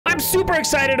I'm super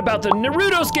excited about the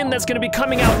Naruto skin that's gonna be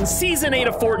coming out in Season 8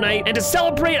 of Fortnite, and to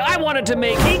celebrate, I wanted to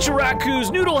make Ichiraku's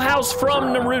noodle house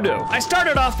from Naruto. I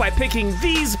started off by picking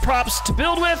these props to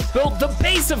build with, built the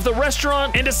base of the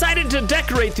restaurant, and decided to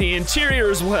decorate the interior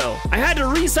as well. I had to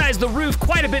resize the roof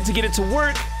quite a bit to get it to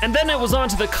work, and then it was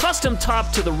onto the custom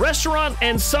top to the restaurant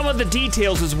and some of the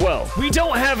details as well. We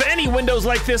don't have any windows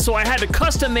like this, so I had to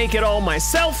custom make it all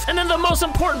myself, and then the most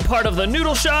important part of the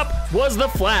noodle shop was the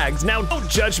flags. Now, don't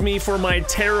judge me for my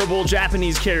terrible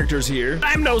Japanese characters here.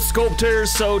 I'm no sculptor,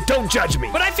 so don't judge me.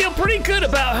 But I feel pretty good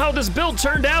about how this build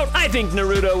turned out. I think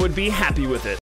Naruto would be happy with it.